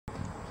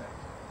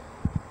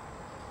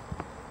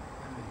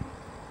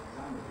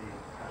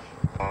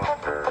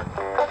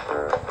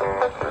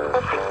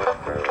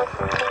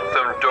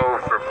Some dough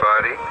for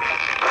body.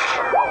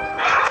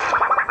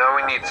 Now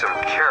we need some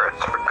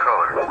carrots for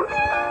color.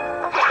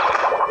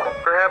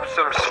 Perhaps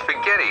some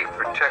spaghetti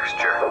for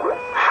texture.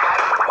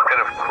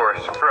 And of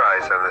course,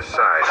 fries on the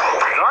side.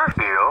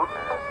 Garfield?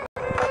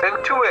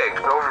 And 2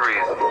 eggs, over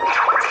easy.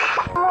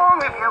 How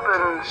long have you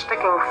been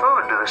sticking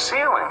food to the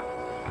ceiling?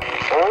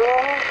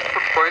 Oh,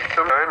 for quite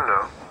some time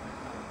now.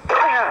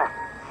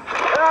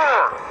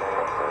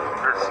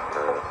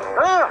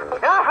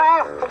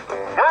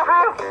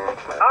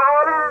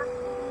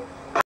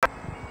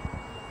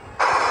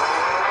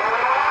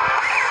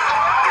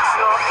 It's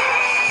not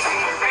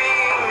easy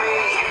being me.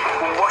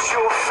 Wash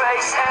your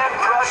face and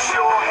brush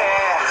your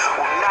hair.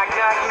 Well, knock,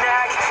 knock,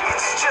 knock,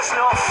 it's just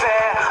not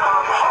fair.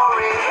 I'm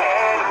horrid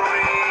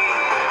Henry.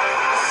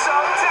 So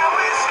down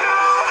with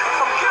school,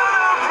 I'm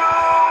gonna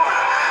rule.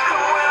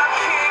 And when I'm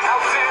king,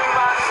 I'll do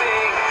my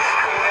thing.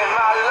 And then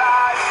my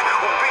life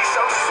will be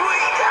so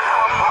sweet.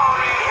 I'm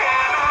horrid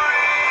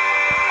Henry.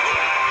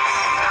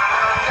 Na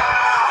na na,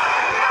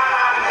 na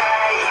na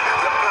nay.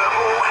 The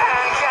purple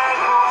hand gang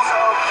rules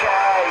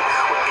okay.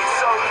 Well, it's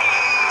so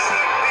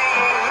easy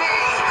being me.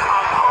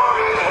 I'm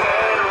horrid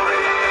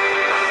Henry.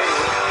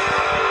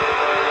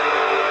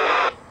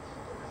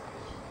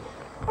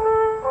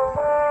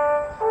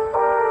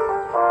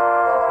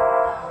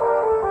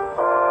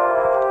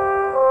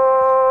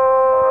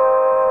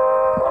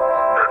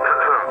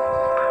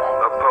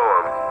 A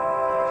poem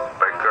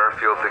by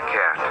Garfield the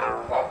Cat.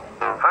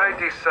 I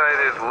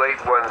decided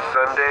late one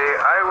Sunday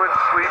I would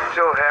sleep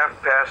till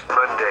 1/2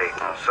 Monday.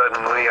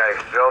 Suddenly I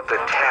felt a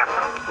tap,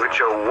 which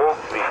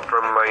awoke me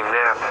from my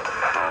nap.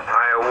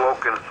 I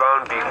awoke and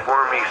found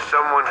before me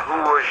someone who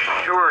was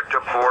sure to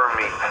bore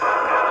me.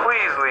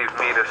 Please leave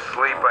me to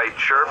sleep, I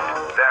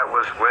chirped. That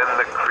was when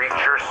the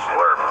creature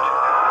slurped.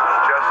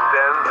 Just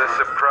then the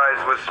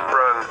surprise was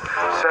sprung.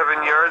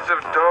 7 yards of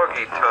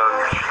doggy tongue.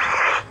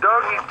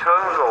 Doggy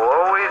tongues will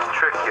always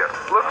trick you.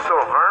 Look so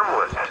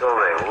harmless till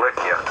they lick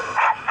you.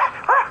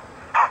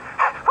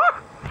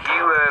 He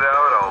let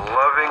out a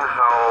loving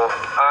howl.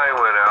 I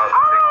went out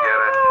to get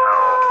a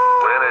towel.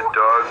 When a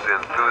dog's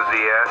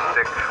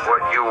enthusiastic,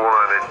 what you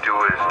want to do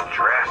is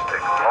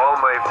drastic. All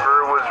my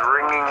fur was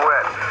wringing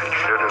wet.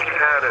 Should have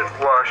had it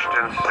washed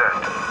and set.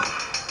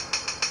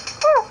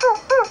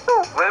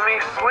 Let me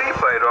sleep,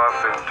 I'd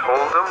often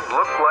told him.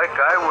 Looked like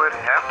I would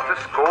have to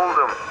scold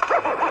him.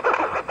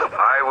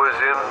 I was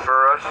in for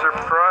a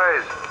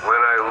surprise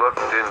when I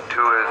looked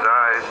into his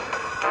eyes.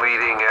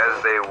 Pleading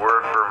as they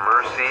were for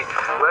mercy,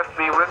 left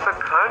me with a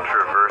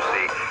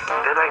controversy.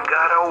 Then I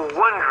got a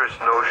wondrous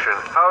notion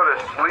how to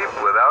sleep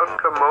without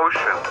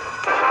commotion.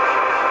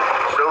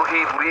 So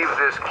he'd leave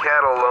this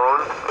cat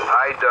alone.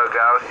 I dug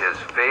out his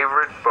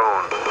favorite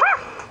bone.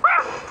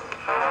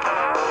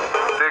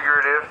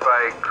 Figured if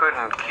I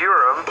couldn't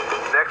cure him,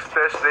 next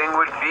best thing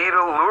would be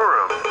to lure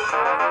him.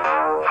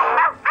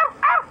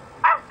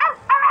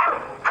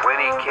 When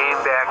he came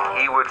back,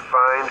 he would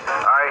find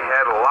I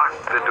had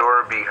locked the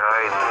door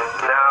behind.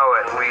 Now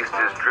at least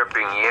his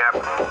dripping yap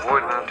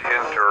wouldn't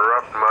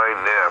interrupt my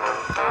nap.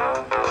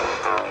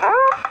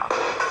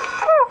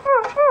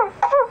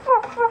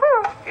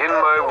 In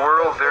my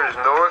world, there's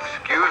no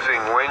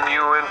excusing when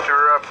you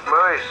interrupt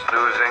my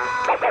snoozing.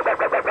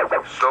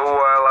 So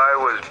while I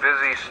was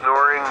busy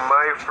snoring,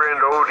 my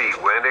friend Ode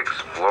went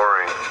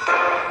exploring.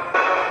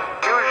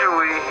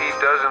 Usually he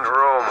doesn't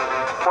roam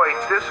quite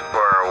this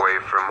far away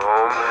from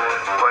home,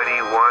 but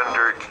he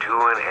wandered to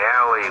an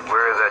alley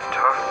where the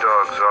tough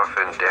dogs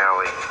often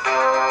dally.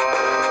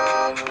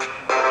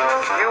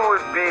 You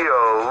would be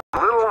a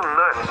little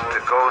nuts to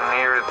go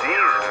near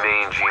these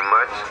mangy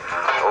mutts.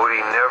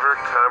 Ode never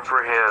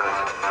comprehends.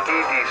 He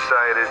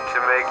decided to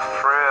make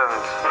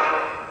friends.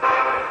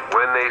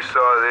 When they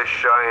saw this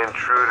shy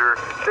intruder,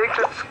 they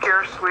could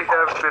scarcely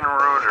have been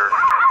ruder.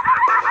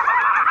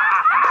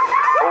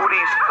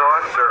 Odie's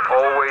thoughts are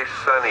always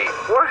sunny.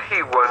 What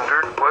he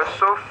wondered was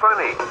so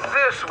funny.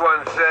 This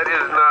one said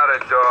is not a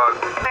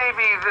dog.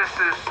 Maybe this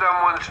is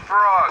someone's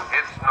frog.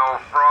 It's no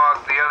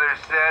frog, the other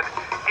said.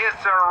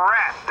 It's a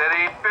rat that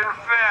ain't been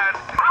fed.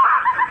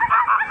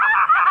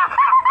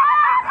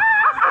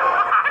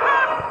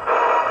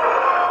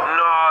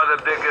 No,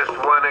 the biggest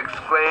one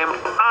exclaimed.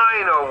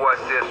 I know what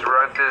this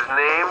runt is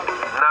named.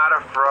 Not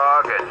a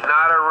frog and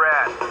not a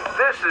rat.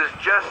 This is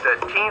just a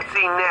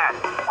teensy gnat.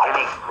 And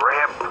he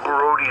grabbed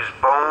poor Odie's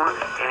bone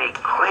and he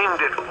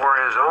claimed it for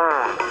his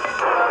own.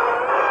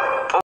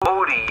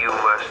 Odie, you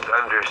must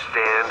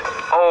understand,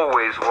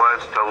 always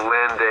wants to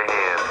lend a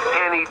hand.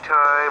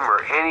 Anytime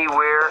or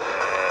anywhere,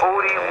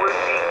 Odie would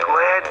be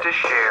glad to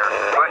share.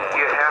 But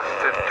you have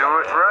to do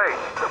it right.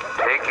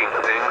 Taking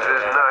things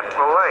is not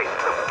polite.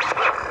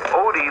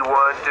 Odie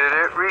wanted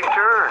it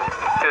returned.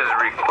 His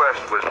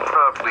request was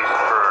promptly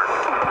spurned.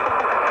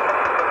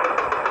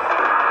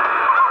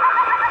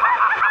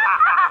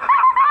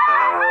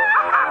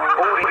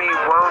 Odie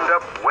wound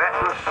up wet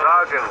and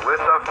soggin'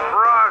 with a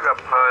frog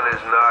upon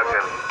his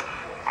noggin.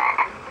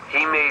 He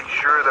He made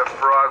sure the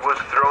frog was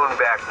thrown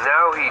back.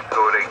 Now he'd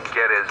go to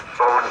get his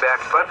bone back.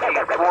 But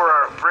before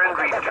our friend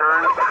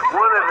returned,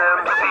 one of them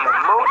seemed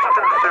most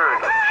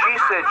concerned. She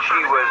said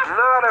she was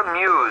not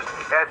amused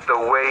at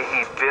the way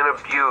he'd been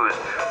abused.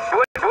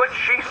 But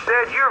she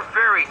said, "You're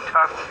very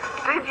tough.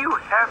 Did you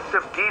have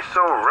to be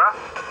so rough?"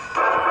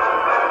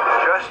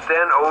 Just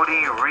then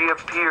Ode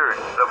reappeared.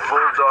 The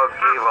bulldog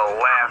gave a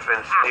laugh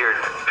and sneered,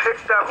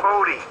 picked up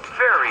Ode,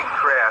 very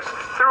crass,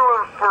 threw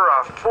him for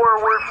a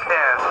forward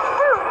pass.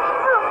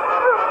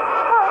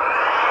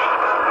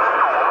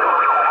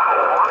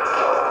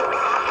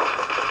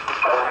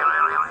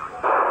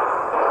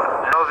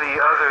 Now the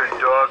other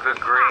dog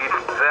agreed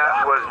that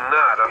was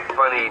not a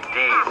funny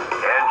deed,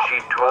 and she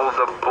told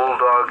the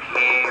bulldog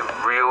he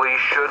really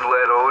should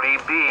let Ode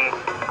be.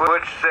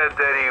 Butch said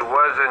that he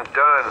wasn't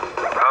done.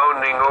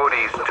 Pounding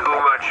Odie's too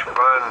much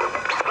fun.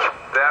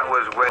 That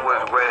was when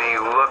he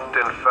looked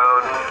and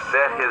found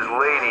that his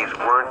ladies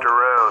weren't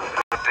around.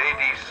 They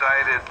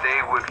decided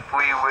they would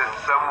flee with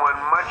someone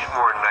much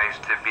more nice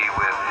to be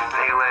with.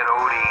 They led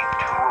Ode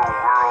to a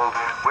world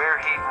where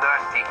he'd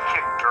not be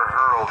kicked or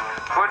hurled.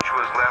 Butch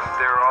was left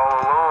there all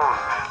alone,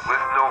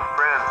 with no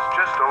friends,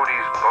 just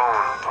Odie's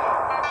bone.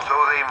 So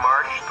they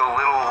marched the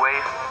little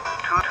waif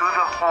to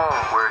the home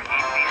where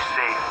he'd be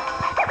safe.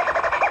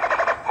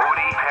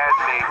 Ode had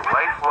made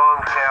lifelong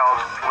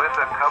pals with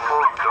a couple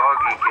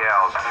doggy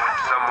gals.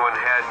 Someone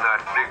had not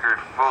figured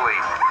fully,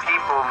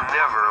 people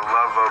never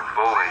love a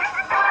bully.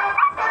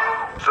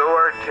 So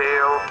our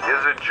tale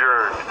is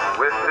adjourned.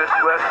 With this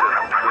lesson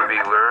to be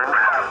learned,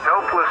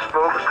 helpless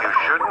folks you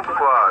shouldn't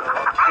flog.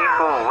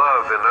 People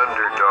love an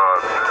underdog.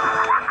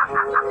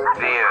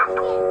 The end.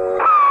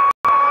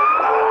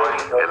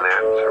 And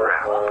that's a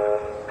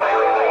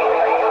wrap.